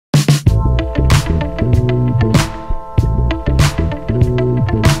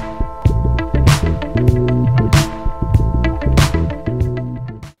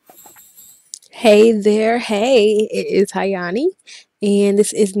Hey there, hey, it is Hayani, and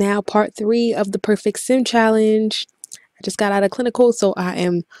this is now part 3 of the Perfect Sim Challenge. I just got out of clinical, so I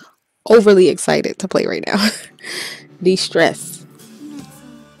am overly excited to play right now. De-stress.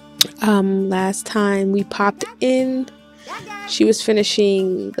 Last time we popped in, she was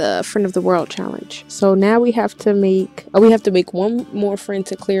finishing the Friend of the World challenge. So now we have to make, one more friend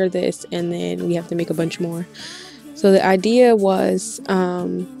to clear this, and then we have to make a bunch more. So the idea was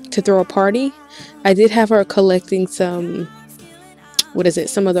to throw a party. I did have her collecting some,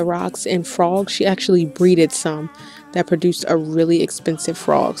 some of the rocks and frogs. She actually breeded some that produced a really expensive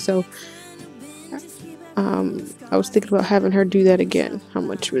frog. So I was thinking about having her do that again. How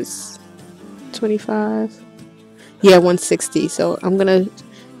much was 25? Yeah, 160. So I'm gonna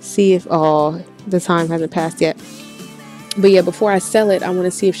see if the time hasn't passed yet. But yeah, before I sell it, I want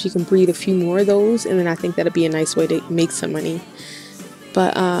to see if she can breed a few more of those, and then I think that'd be a nice way to make some money.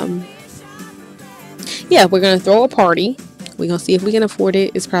 But yeah, we're gonna throw a party. We're gonna see if we can afford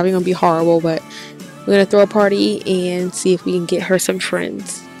it. It's probably gonna be horrible, but we're gonna throw a party and see if we can get her some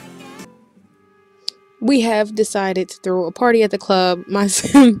friends. We have decided to throw a party at the club. My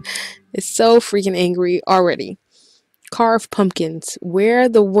sim is so freaking angry already. Carve pumpkins. Where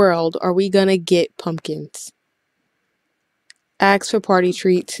the world are we gonna get pumpkins? Ask for party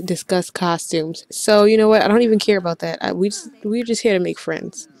treats, discuss costumes. So you know what? I don't even care about that. We're just here to make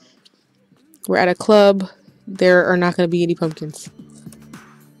friends. We're at a club. There are not going to be any pumpkins.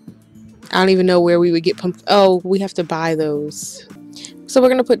 I don't even know where we would get pumpkins. Oh, we have to buy those. So we're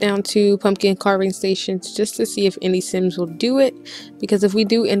going to put down 2 pumpkin carving stations just to see if any sims will do it. Because if we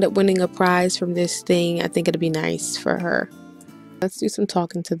do end up winning a prize from this thing, I think it'll be nice for her. Let's do some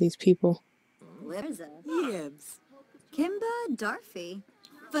talking to these people. Yibs. Kimba Darfy.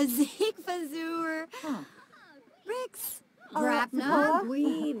 Fazik Fazur. Rix. Grapna.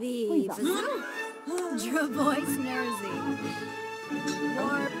 Weeby. Fazoo. Dravoy Snerzy.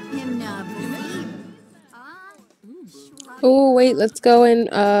 War Himna. Oh, wait, let's go and,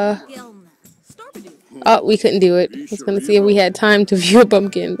 oh, we couldn't do it. I was going to see if we had time to view a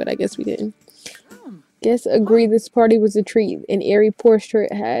pumpkin, but I guess we didn't. Guess agree this party was a treat. An airy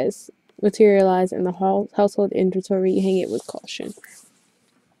portrait has materialized in the household inventory. Hang it with caution.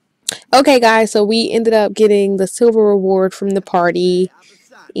 Okay, guys, so we ended up getting the silver reward from the party,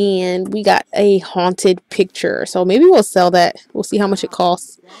 and we got a haunted picture. So maybe we'll sell that. We'll see how much it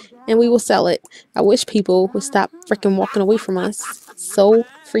costs, and we will sell it. I wish people would stop freaking walking away from us. So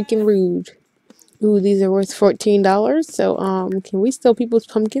freaking rude. Ooh, these are worth $14. So can we steal people's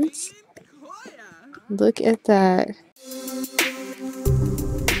pumpkins? Look at that.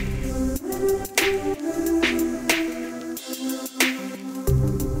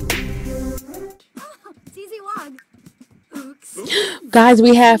 Guys,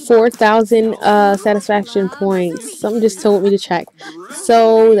 we have 4,000 satisfaction points. Something just told me to check.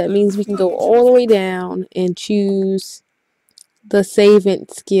 So that means we can go all the way down and choose the saving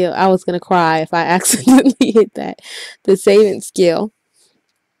skill. I was going to cry if I accidentally hit that. The saving skill.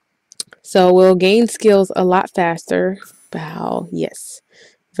 So we'll gain skills a lot faster. Wow, yes.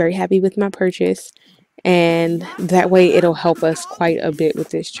 Very happy with my purchase. And that way it'll help us quite a bit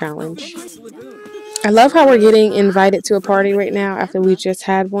with this challenge. I love how we're getting invited to a party right now after we just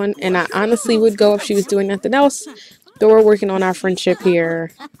had one. And I honestly would go if she was doing nothing else. Though we're working on our friendship here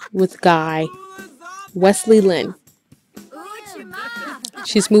with Guy. Wesley Lynn.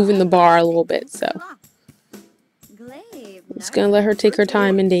 She's moving the bar a little bit, so I'm just going to let her take her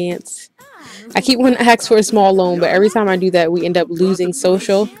time and dance. I keep wanting to ask for a small loan, but every time I do that, we end up losing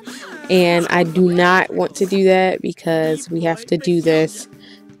social. And I do not want to do that because we have to do this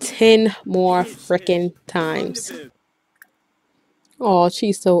 10 more frickin' times. Oh,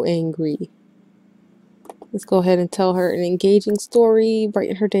 she's so angry. Let's go ahead and tell her an engaging story,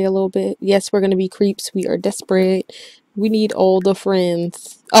 brighten her day a little bit. Yes, we're going to be creeps. We are desperate. We need all the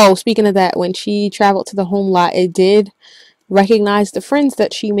friends. Oh, speaking of that, when she traveled to the home lot, it did recognize the friends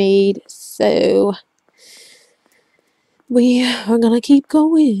that she made. So we are going to keep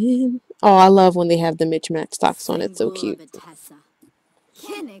going. Oh, I love when they have the mismatched socks on. It's so cute.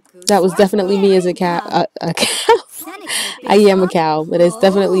 That was definitely me as a cow. A cow? I am a cow, but it's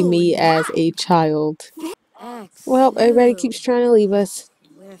definitely me as a child. Well, everybody keeps trying to leave us,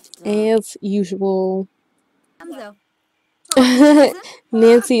 as usual.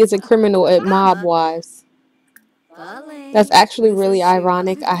 Nancy is a criminal at Mob Wives. That's actually really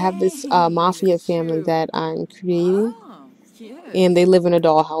ironic. I have this mafia family that I'm creating, and they live in a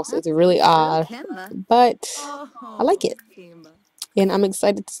dollhouse. It's really odd, but I like it. And I'm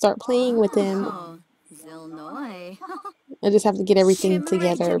excited to start playing with them. I just have to get everything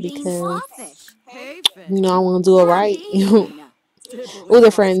together because You know, I want to do it right. Wardine. Oh,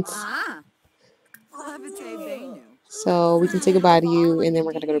 they're friends. Ah. So we can say goodbye to you, and then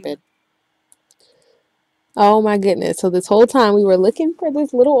we're gonna go to bed. Oh my goodness. So this whole time we were looking for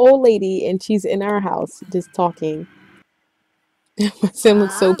this little old lady, and she's in our house just talking. My son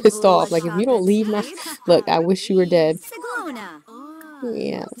looks so Ah, pissed Bula off. Like, if you don't leave my... Look, I wish you were dead. Sigluna.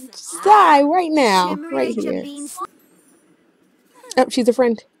 Yeah. Just die right now. Right Shimmery here. Jabin Oh, she's a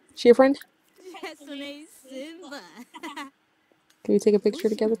friend. She a friend? Simba. Can we take a picture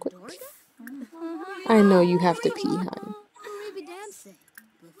together quick? I know you have to pee, honey.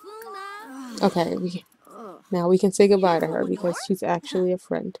 Okay, now we can say goodbye to her because she's actually a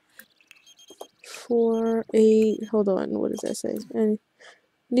friend. 4, 8, hold on, what does that say? I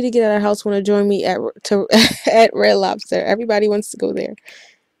need to get out of the house. Want to join me at at Red Lobster. Everybody wants to go there.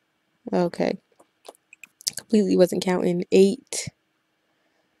 Okay. Completely wasn't counting. 8,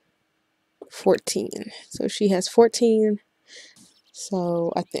 14. So she has 14.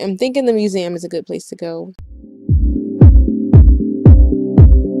 So I'm thinking the museum is a good place to go.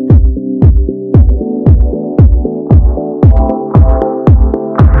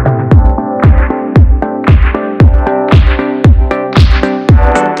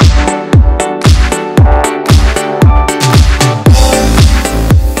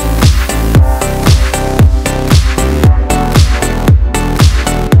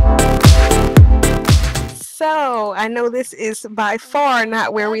 So, I know this is by far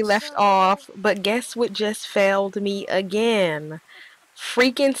not where we left off, but guess what just failed me again?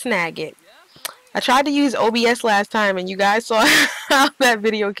 Freaking SnagIt. I tried to use OBS last time, and you guys saw how that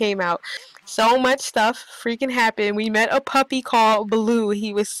video came out. So much stuff freaking happened. We met a puppy called Blue.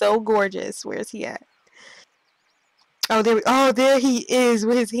 He was so gorgeous. Where's he at? Oh, there he is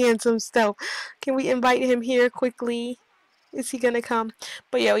with his handsome self. Can we invite him here quickly? Is he gonna come?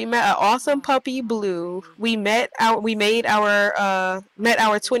 But yeah, we met an awesome puppy, Blue. We made our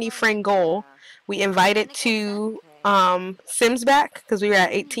 20 friend goal. We invited two Sims back because we were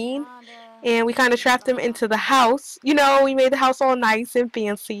at 18, and we kind of trapped them into the house. You know, we made the house all nice and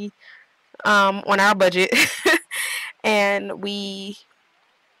fancy on our budget, and we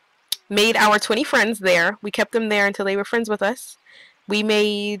made our 20 friends there. We kept them there until they were friends with us. We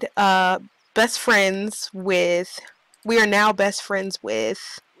made best friends with. We are now best friends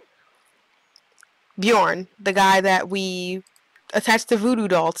with Bjorn, the guy that we attached the voodoo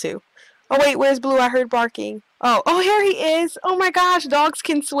doll to. Oh wait, where's Blue? I heard barking. Oh, here he is. Oh my gosh, dogs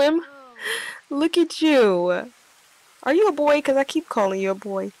can swim. Look at you. Are you a boy? Because I keep calling you a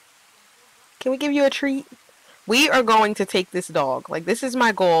boy. Can we give you a treat? We are going to take this dog. Like, this is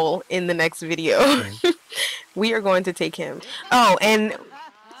my goal in the next video. Okay. We are going to take him. Oh, and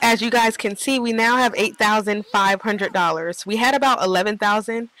as you guys can see, we now have $8,500. We had about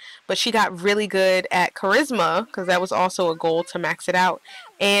 $11,000, but she got really good at charisma because that was also a goal to max it out.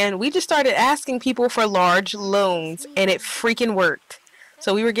 And we just started asking people for large loans, and it freaking worked.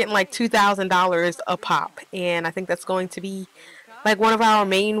 So we were getting like $2,000 a pop, and I think that's going to be like one of our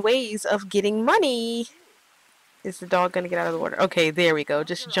main ways of getting money. Is the dog going to get out of the water? Okay, there we go.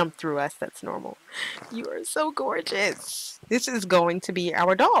 Just jump through us. That's normal. You are so gorgeous. This is going to be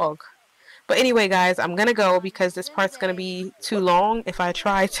our dog. But anyway, guys, I'm going to go because this part's going to be too long if I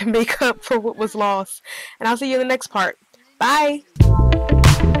try to make up for what was lost. And I'll see you in the next part. Bye!